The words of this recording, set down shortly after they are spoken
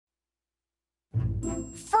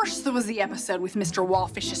First, there was the episode with Mr.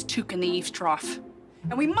 Wallfish's toque in the eaves trough.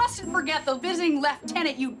 And we mustn't forget the visiting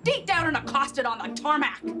lieutenant you deked out and accosted on the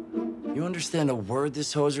tarmac. You understand a word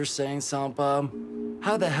this hoser's saying, Sampa?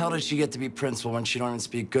 How the hell did she get to be principal when she don't even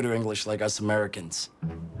speak good English like us Americans?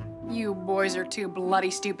 You boys are too bloody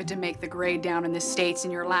stupid to make the grade down in the States,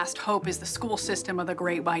 and your last hope is the school system of the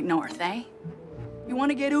Great White North, eh? You want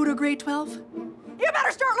to get out of grade 12? You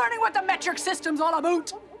better start learning what the metric system's all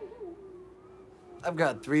about. I've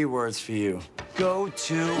got 3 words for you. Go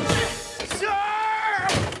to... Sir!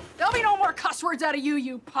 There'll be no more cuss words out of you,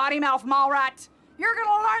 you potty-mouth mall rat. You're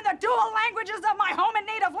gonna learn the dual languages of my home and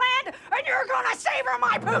native land, and you're gonna savor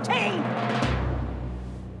my poutine!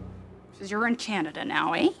 Because you're in Canada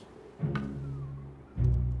now, eh?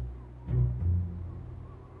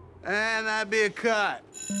 And that'd be a cut.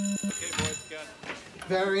 Okay, boys, cut.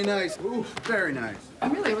 Very nice. Ooh, very nice.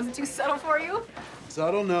 Really? Was it too subtle for you?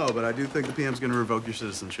 Subtle, no, but I do think the PM's gonna revoke your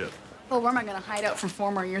citizenship. Well, where am I gonna hide out from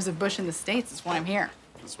 4 more years of Bush in the States? That's why I'm here.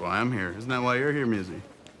 That's why I'm here. Isn't that why you're here, Musi?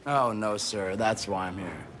 Oh, no, sir. That's why I'm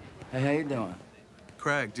here. Hey, how you doing?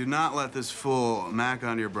 Craig, do not let this fool mac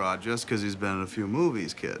onto your broad just because he's been in a few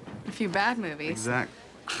movies, kid. A few bad movies. Exactly.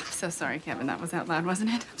 Oh, I'm so sorry, Kevin. That was out loud,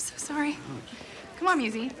 wasn't it? I'm so sorry. Come on,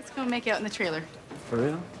 Musi. Let's go make out in the trailer. For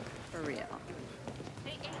real? For real.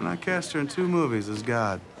 And I cast her in 2 movies as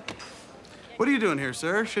God. What are you doing here,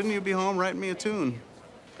 sir? Shouldn't you be home writing me a tune?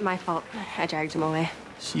 My fault. I dragged him away.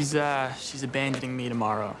 She's abandoning me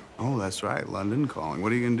tomorrow. Oh, that's right. London calling.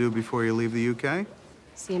 What are you going to do before you leave the UK?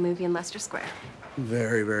 See a movie in Leicester Square.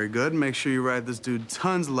 Very, very good. Make sure you write this dude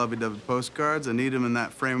tons of lovey-dovey postcards. I need him in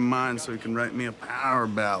that frame of mind so he can write me a power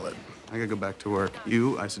ballad. I gotta go back to work.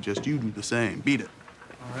 I suggest you do the same. Beat it.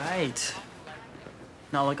 All right.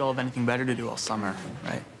 Not like I'll have anything better to do all summer,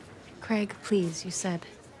 right? Craig, please, you said.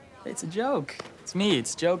 It's a joke. It's me.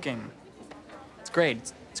 It's joking. It's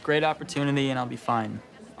great. It's a great opportunity, and I'll be fine.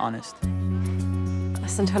 Honest.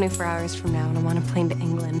 Less than 24 hours from now, and I'm on a plane to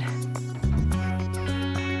England.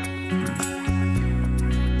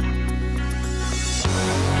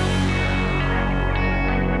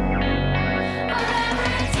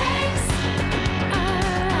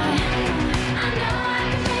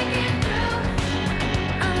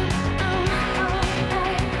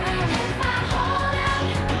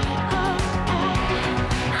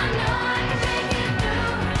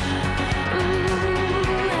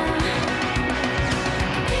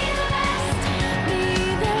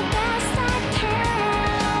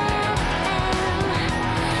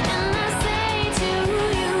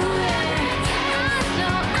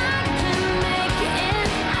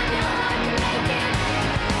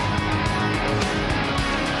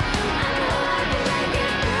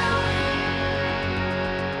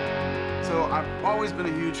 I've always been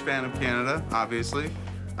a huge fan of Canada, obviously.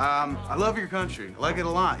 I love your country. I like it a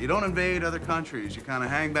lot. You don't invade other countries. You kind of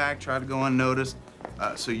hang back, try to go unnoticed,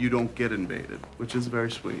 so you don't get invaded, which is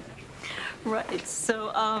very sweet. Right.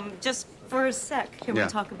 So, just for a sec, can Yeah.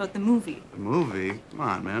 we talk about the movie? The movie? Come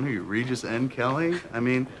on, man. Who are you, Regis N. Kelly? I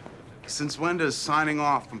mean, since when does signing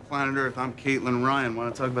off from planet Earth, I'm Caitlin Ryan,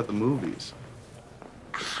 want to talk about the movies?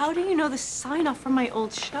 How do you know the sign-off from my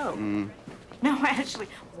old show? No, actually,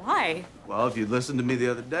 why? Well, if you'd listened to me the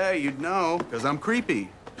other day, you'd know, because I'm creepy.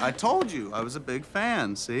 I told you I was a big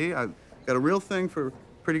fan, see? I've got a real thing for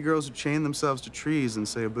pretty girls who chain themselves to trees and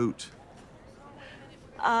say a boot.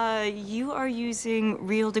 You are using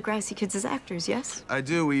real Degrassi kids as actors, yes? I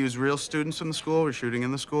do. We use real students from the school. We're shooting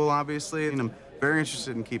in the school, obviously, and I'm very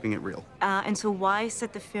interested in keeping it real. And so why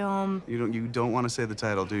set the film... You don't want to say the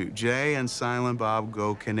title, do you? Jay and Silent Bob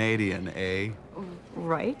Go Canadian, eh?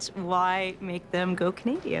 Right. Why make them go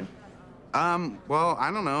Canadian? Well,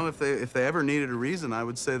 I don't know. If they ever needed a reason, I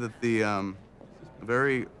would say that the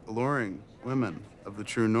very alluring women of the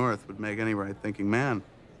true North would make any right-thinking man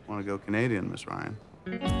want to go Canadian, Miss Ryan.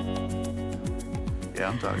 Yeah,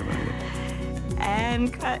 I'm talking about you.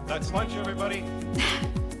 And cut. That's lunch, everybody.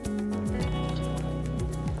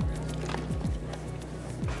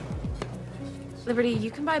 Liberty, you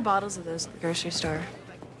can buy bottles of those at the grocery store.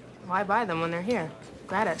 Why buy them when they're here?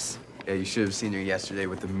 Gratis. Yeah, you should have seen her yesterday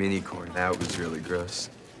with the mini corn. That was really gross.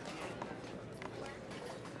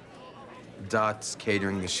 Dot's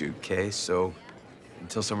catering the shoot, okay? So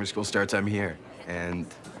until summer school starts, I'm here. And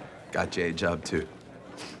got Jay a job, too.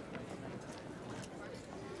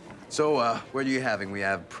 So, what are you having? We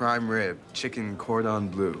have prime rib, chicken cordon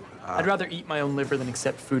bleu. I'd rather eat my own liver than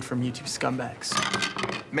accept food from you two scumbags.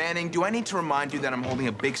 Manning, do I need to remind you that I'm holding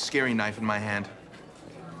a big, scary knife in my hand?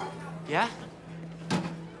 Yeah?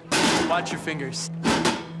 Watch your fingers.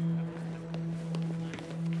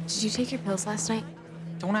 Did you take your pills last night?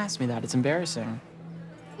 Don't ask me that. It's embarrassing.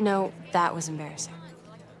 No, that was embarrassing.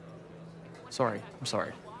 Sorry, I'm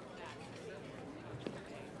sorry.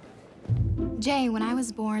 Jay, when I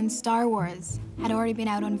was born, Star Wars had already been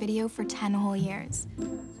out on video for 10 whole years.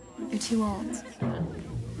 You're too old.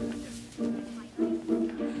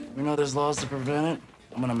 You know there's laws to prevent it?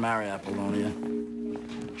 I'm gonna marry Apollonia.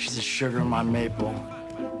 She's the sugar in my maple,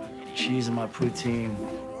 cheese in my poutine,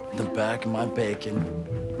 the back of my bacon.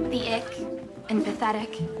 The ick and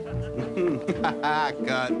pathetic.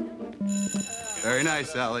 Cut. Very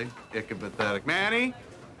nice, Ellie. Ick and pathetic. Manny,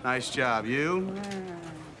 nice job. You?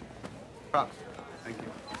 Props. Thank you.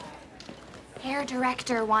 Hair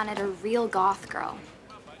director wanted a real goth girl.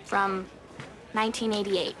 From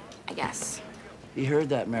 1988, I guess. You heard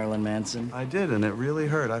that, Marilyn Manson. I did, and it really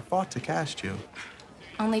hurt. I fought to cast you.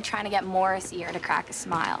 Only trying to get Morris ear to crack a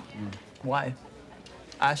smile. Why?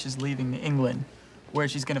 Ash is leaving England, where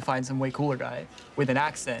she's gonna find some way cooler guy with an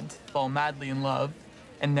accent, fall madly in love,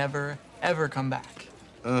 and never, ever come back.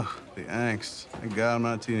 Ugh, the angst. Thank God I'm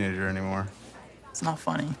not a teenager anymore. It's not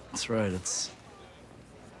funny. That's right, it's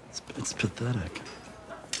pathetic.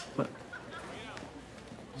 What?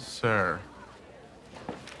 Sir.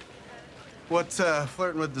 What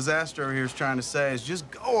flirting with disaster over here is trying to say is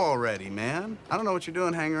just go already, man. I don't know what you're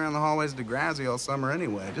doing hanging around the hallways of Degrassi all summer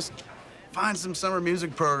anyway. Just find some summer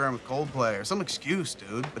music program with Coldplay or some excuse,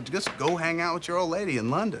 dude. But just go hang out with your old lady in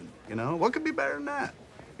London, you know? What could be better than that?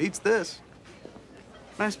 Beats this.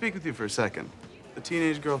 May I speak with you for a second? The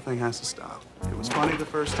teenage girl thing has to stop. It was funny the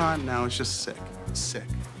first time, now it's just sick. It's sick.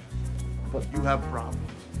 But you have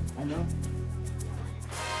problems. I know.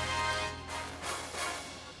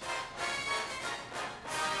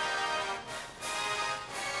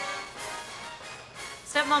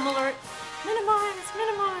 Stepmom alert. Minimize,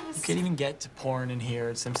 minimize. You can't even get to porn in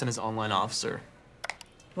here. Simpson is online officer.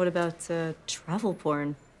 What about travel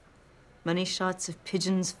porn? Money shots of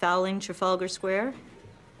pigeons fouling Trafalgar Square?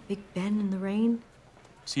 Big Ben in the rain?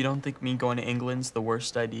 So you don't think me going to England's the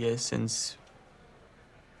worst idea since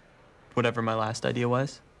whatever my last idea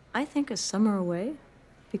was? I think a summer away would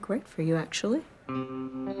be great for you, actually.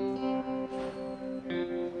 I'm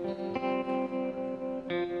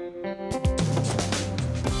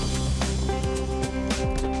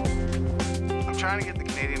trying to get the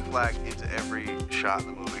Canadian flag into every shot in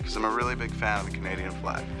the movie because I'm a really big fan of the Canadian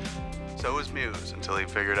flag. So was Muse until he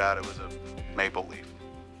figured out it was a maple leaf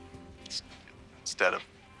instead of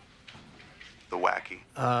the wacky.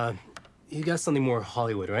 You got something more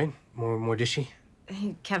Hollywood, right? More dishy?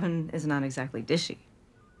 Kevin is not exactly dishy.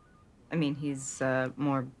 I mean, he's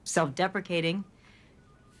more self-deprecating,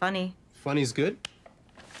 funny. Funny's good,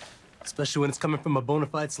 especially when it's coming from a bona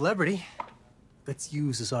fide celebrity. Let's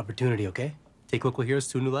use this opportunity, okay? Take local heroes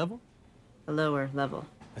to a new level. A lower level.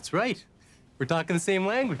 That's right. We're talking the same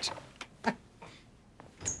language.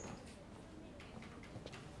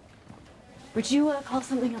 Would you call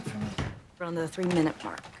something up for me? We're on the 3-minute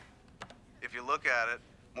mark. If you look at it,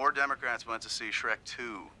 more Democrats went to see Shrek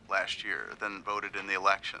 2 last year than voted in the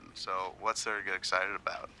election. So what's there to get excited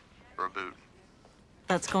about for a boot?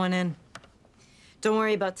 That's going in. Don't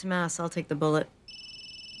worry about Tomas. I'll take the bullet.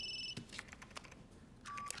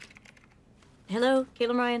 Hello,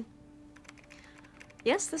 Caitlin Ryan.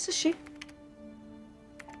 Yes, this is she.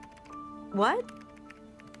 What?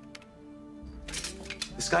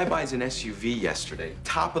 This guy buys an SUV yesterday,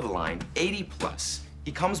 top of the line, 80 plus.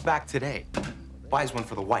 He comes back today, buys one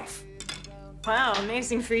for the wife. Wow,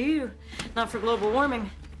 amazing for you. Not for global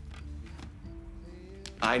warming.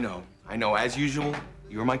 I know, as usual,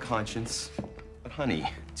 you're my conscience. But honey,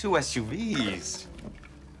 2 SUVs.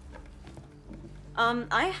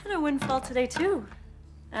 I had a windfall today too,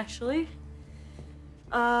 actually.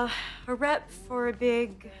 A rep for a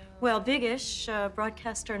big-ish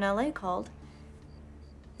broadcaster in LA called.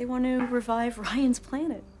 They want to revive Ryan's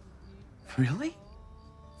Planet. Really?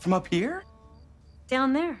 From up here?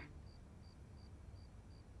 Down there.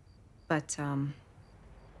 But, well,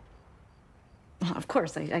 of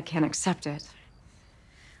course, I can't accept it.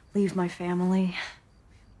 Leave my family.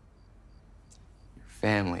 Your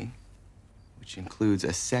family, which includes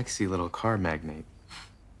a sexy little car magnate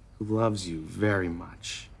who loves you very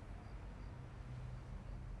much.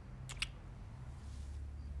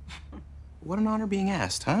 What an honor being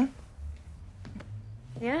asked, huh?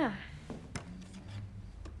 Yeah.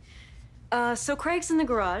 So Craig's in the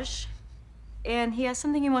garage, and he has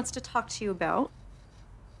something he wants to talk to you about.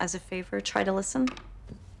 As a favor, try to listen.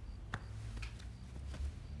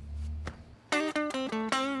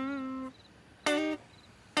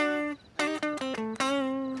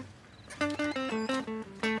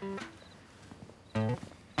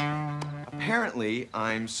 Apparently,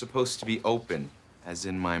 I'm supposed to be open as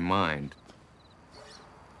in my mind.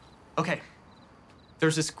 Okay.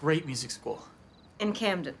 There's this great music school. In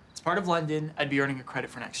Camden. It's part of London. I'd be earning a credit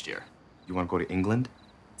for next year. You want to go to England?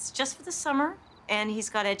 It's just for the summer, and he's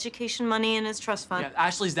got education money in his trust fund. Yeah,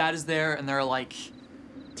 Ashley's dad is there, and there are, like,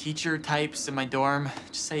 teacher types in my dorm.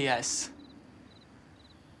 Just say yes.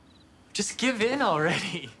 Just give in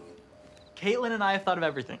already. Caitlin and I have thought of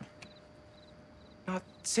everything. Not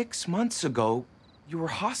 6 months ago, you were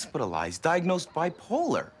hospitalized, diagnosed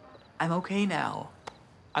bipolar. I'm okay now.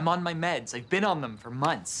 I'm on my meds. I've been on them for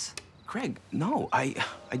months. Craig, no, I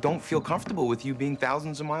don't feel comfortable with you being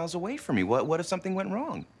thousands of miles away from me. What if something went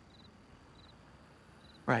wrong?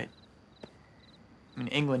 Right. I mean,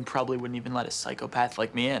 England probably wouldn't even let a psychopath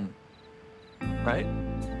like me in. Right?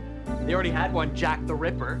 They already had one, Jack the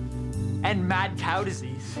Ripper, and mad cow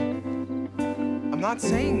disease. I'm not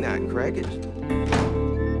saying that, Craig.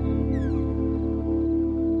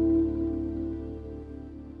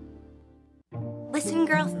 Listen,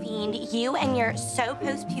 girl fiend, you and your so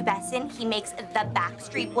post-pubescent, he makes the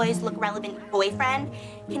Backstreet Boys look relevant boyfriend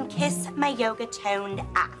can kiss my yoga-toned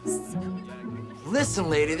ass. Listen,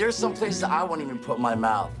 lady, there's some places I won't even put my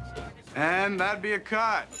mouth. And that'd be a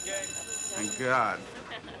cut. Thank God.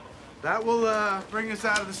 That will bring us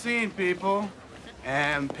out of the scene, people.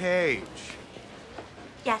 And Paige.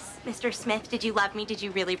 Yes, Mr. Smith, did you love me? Did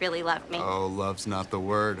you really, really love me? Oh, love's not the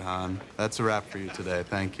word, hon. That's a wrap for you today.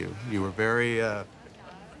 Thank you. You were very, You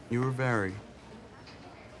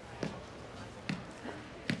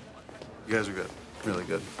guys are good. Really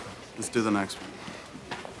good. Let's do the next one.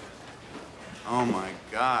 Oh, my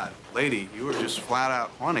God. Lady, you were just flat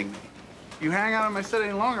out haunting me. You hang out on my set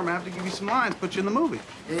any longer, I'm gonna have to give you some lines, put you in the movie.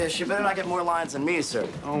 Yeah, she better not get more lines than me, sir.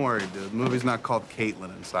 Don't worry, dude. The movie's not called Caitlin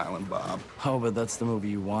and Silent Bob. Oh, but that's the movie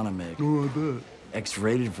you want to make. Oh, I bet.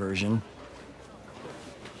 X-rated version.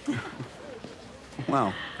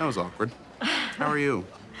 Wow, that was awkward. How are you?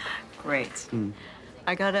 Great.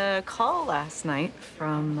 I got a call last night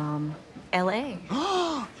from, L.A.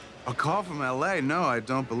 A call from L.A.? No, I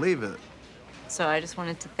don't believe it. So I just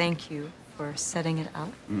wanted to thank you for setting it up.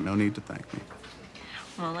 No need to thank me.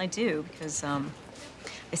 Well, I do, because, I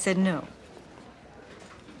said no.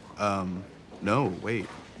 No, wait.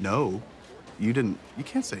 No? You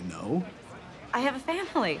can't say no. I have a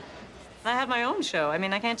family. I have my own show. I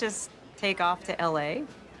mean, I can't just take off to L.A.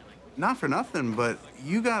 Not for nothing, but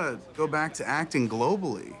you gotta go back to acting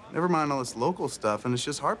globally. Never mind all this local stuff, and it's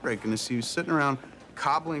just heartbreaking to see you sitting around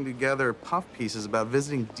cobbling together puff pieces about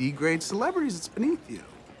visiting D-grade celebrities. It's beneath you.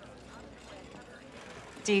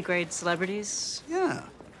 D-grade celebrities? Yeah.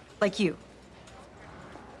 Like you.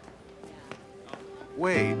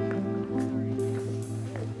 Wait. I'm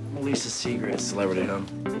at least a C-grade celebrity, huh?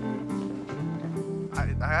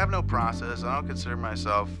 I have no process. I don't consider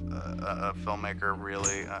myself a filmmaker,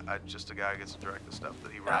 really. I'm just a guy who gets to direct the stuff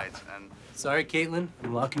that he writes, and... Sorry, Caitlin.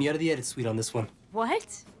 I'm locking you out of the edit suite on this one.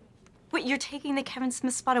 What? Wait, you're taking the Kevin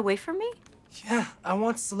Smith spot away from me? Yeah, I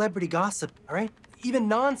want celebrity gossip, all right? Even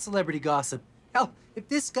non-celebrity gossip. Hell, if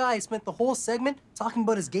this guy spent the whole segment talking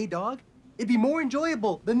about his gay dog, it'd be more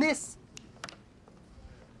enjoyable than this.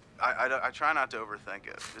 I try not to overthink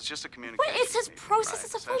it. It's just a communication. But it's his process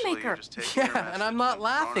as a filmmaker. Yeah, and I'm not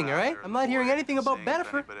laughing, all right? I'm not hearing anything about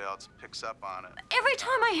Bennifer. Anybody else picks up on it. Every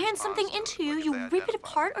time I hand something into you, you rip it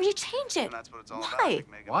apart or you change it. Why?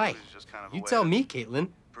 Why? You tell me, Caitlin.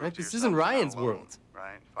 Right? This isn't Ryan's world.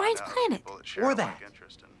 Ryan's planet. Or that.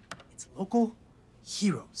 It's local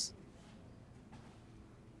heroes.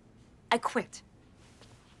 I quit.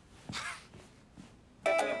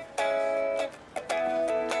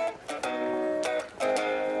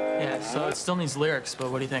 Yeah, so it still needs lyrics,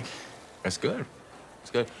 but what do you think? That's good.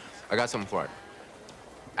 It's good. I got something for it.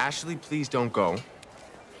 Ashley, please don't go.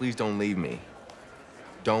 Please don't leave me.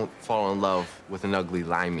 Don't fall in love with an ugly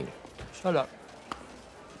limey. Shut up.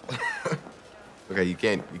 Okay, you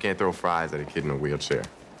can't throw fries at a kid in a wheelchair.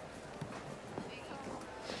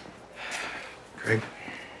 Craig.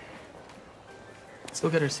 Let's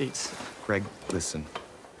look at our seats. Craig, listen.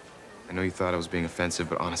 I know you thought I was being offensive,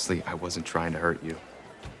 but honestly, I wasn't trying to hurt you.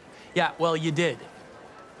 Yeah, well, you did.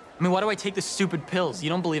 I mean, why do I take the stupid pills? You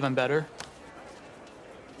don't believe I'm better?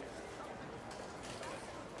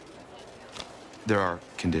 There are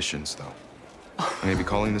conditions, though. I'm gonna be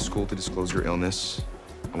calling the school to disclose your illness.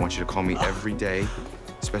 I want you to call me every day,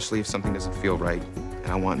 especially if something doesn't feel right. And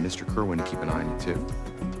I want Mr. Kerwin to keep an eye on you, too.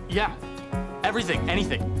 Yeah, everything,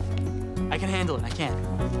 anything. I can handle it, I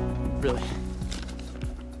can. Really.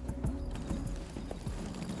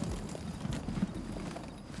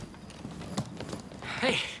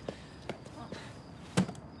 Hey.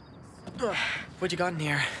 What you got in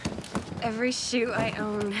here? every shoe I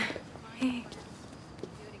own. Hey.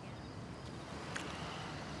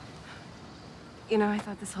 You know, I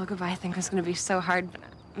thought this whole goodbye thing was gonna be so hard, but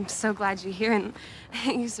I'm so glad you're here and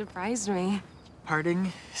you surprised me.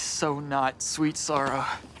 Parting is so not sweet sorrow.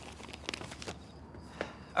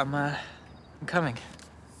 I'm coming.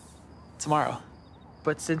 Tomorrow.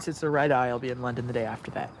 But since it's a red eye, I'll be in London the day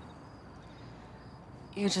after that.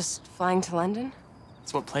 You're just flying to London?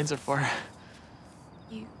 That's what planes are for.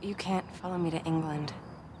 You can't follow me to England.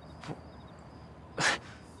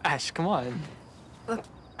 Ash, come on. Look,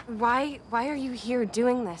 why are you here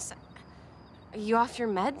doing this? Are you off your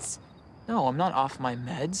meds? No, I'm not off my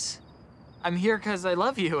meds. I'm here because I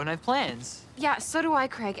love you and I have plans. Yeah, so do I,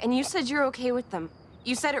 Craig, and you said you're okay with them.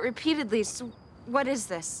 You said it repeatedly, so what is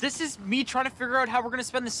this? This is me trying to figure out how we're gonna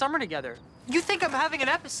spend the summer together. You think I'm having an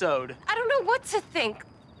episode? I don't know what to think.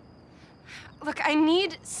 Look, I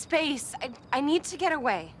need space. I need to get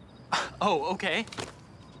away. Oh, okay.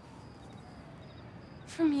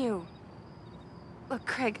 From you. Look,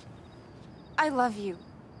 Craig, I love you.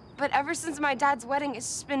 But ever since my dad's wedding, it's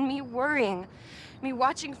just been me worrying. Me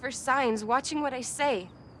watching for signs, watching what I say.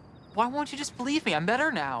 Why won't you just believe me? I'm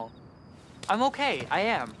better now. I'm okay. I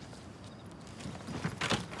am.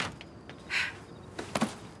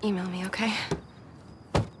 Email me, okay?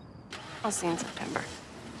 I'll see you in September.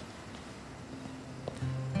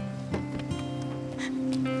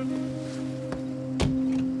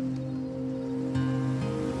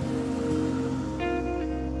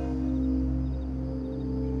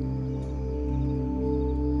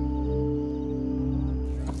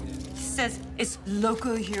 Says it's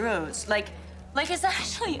Local Heroes. Like it's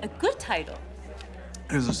actually a good title.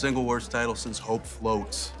 It was the single worst title since Hope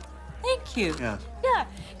Floats. Thank you. Yeah. Yeah,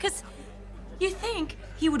 because you think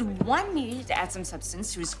he would want me to add some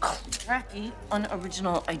substance to his crappy,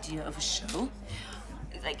 unoriginal idea of a show.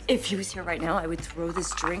 Like, if he was here right now, I would throw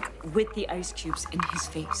this drink with the ice cubes in his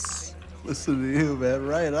face. Listen to you, man.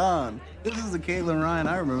 Right on. This is the Caitlin Ryan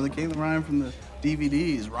I remember. The Caitlin Ryan from the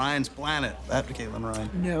DVDs, Ryan's Planet. That Caitlin Ryan.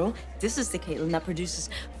 No, this is the Caitlin that produces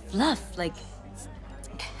fluff, like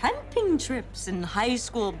camping trips and high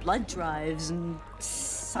school blood drives and...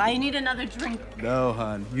 I need another drink. No,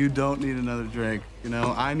 hon, you don't need another drink. You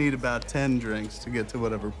know, I need about 10 drinks to get to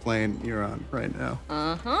whatever plane you're on right now.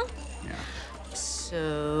 Uh-huh. Yeah.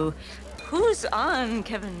 So, who's on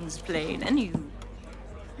Kevin's plane? And you?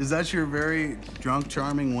 Is that your very drunk,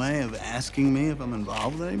 charming way of asking me if I'm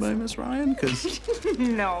involved with anybody, Miss Ryan? Because...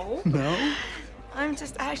 No. No? I'm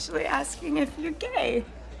just actually asking if you're gay.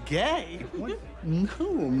 Gay? What? No,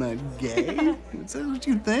 I'm not gay. Is that what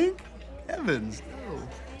you think? Heavens, no.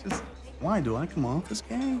 Just, why do I come off as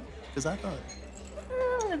gay? Because I thought...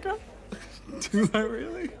 Do I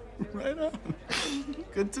really? Right on.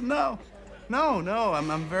 Good to know. No,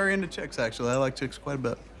 I'm very into chicks, actually. I like chicks quite a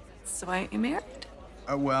bit. So aren't you married?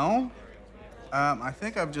 I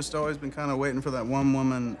think I've just always been kind of waiting for that one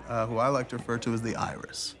woman who I like to refer to as the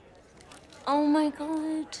Iris. Oh my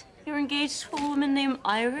God. You're engaged to a woman named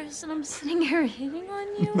Iris and I'm sitting here hitting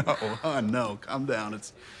on you? No, calm down.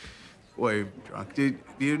 It's way drunk. Do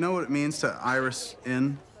you know what it means to Iris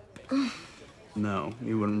in? No,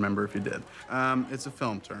 you wouldn't remember if you did. It's a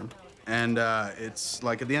film term. And it's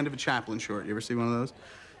like at the end of a Chaplin short. You ever see one of those?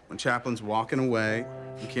 When Chaplin's walking away,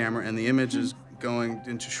 the camera, and the image is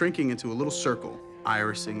shrinking into a little circle,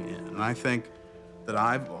 irising in. And I think that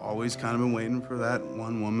I've always kind of been waiting for that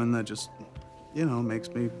one woman that just, you know, makes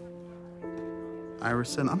me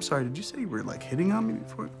iris in. I'm sorry, did you say you were like hitting on me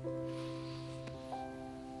before?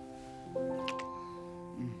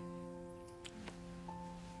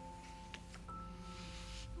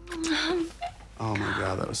 Oh my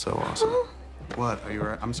God, that was so awesome. What? Are you all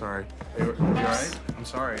right? I'm sorry. Are you all right? I'm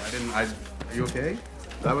sorry. Are you okay?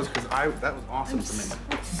 That was because that was awesome to me.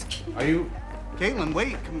 Are you? Caitlin,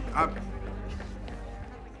 wait. Come up. And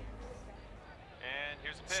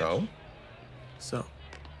here's a pitch.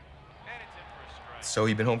 So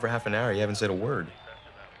you've been home for half an hour, you haven't said a word.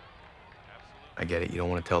 I get it, you don't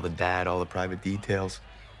want to tell the dad all the private details,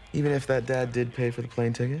 even if that dad did pay for the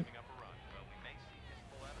plane ticket.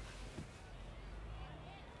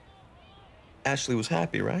 Ashley was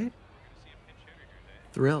happy, right?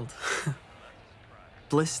 Thrilled.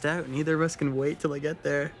 Blissed out. Neither of us can wait till I get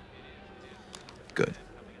there. Good.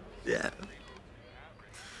 Yeah.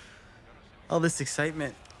 All this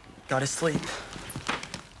excitement. Gotta sleep.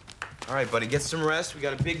 All right, buddy, get some rest. We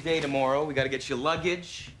got a big day tomorrow. We got to get you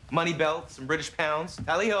luggage, money belt, some British pounds.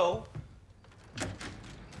 Tally-ho.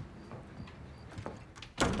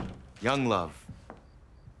 Young love.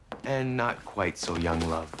 And not quite so young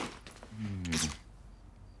love.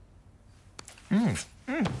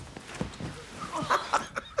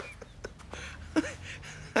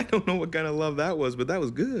 don't know what kind of love that was, but that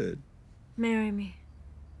was good. Marry me.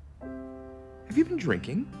 Have you been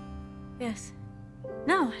drinking? Yes.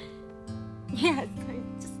 No. Yes.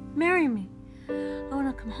 Just marry me. I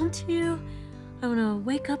want to come home to you. I want to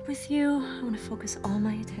wake up with you. I want to focus all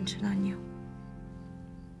my attention on you.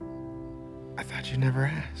 I thought you'd never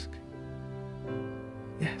ask.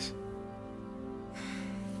 Yes.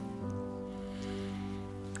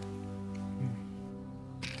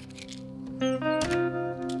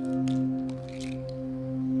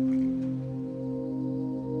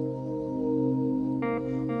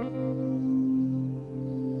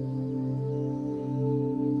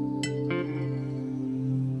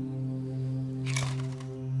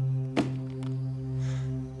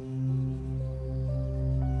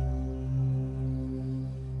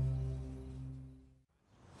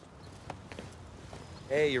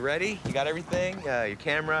 Hey, you ready? You got everything? Your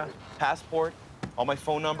camera, passport, all my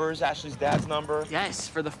phone numbers, Ashley's dad's number. Yes,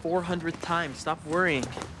 for the 400th time. Stop worrying.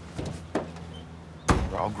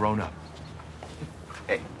 We're all grown up.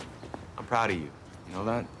 Hey, I'm proud of you. You know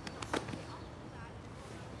that?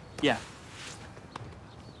 Yeah.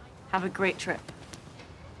 Have a great trip.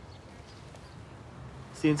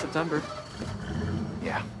 See you in September.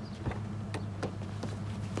 Yeah.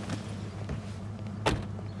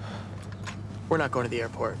 We're not going to the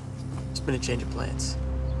airport. It's been a change of plans.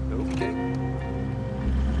 Okay.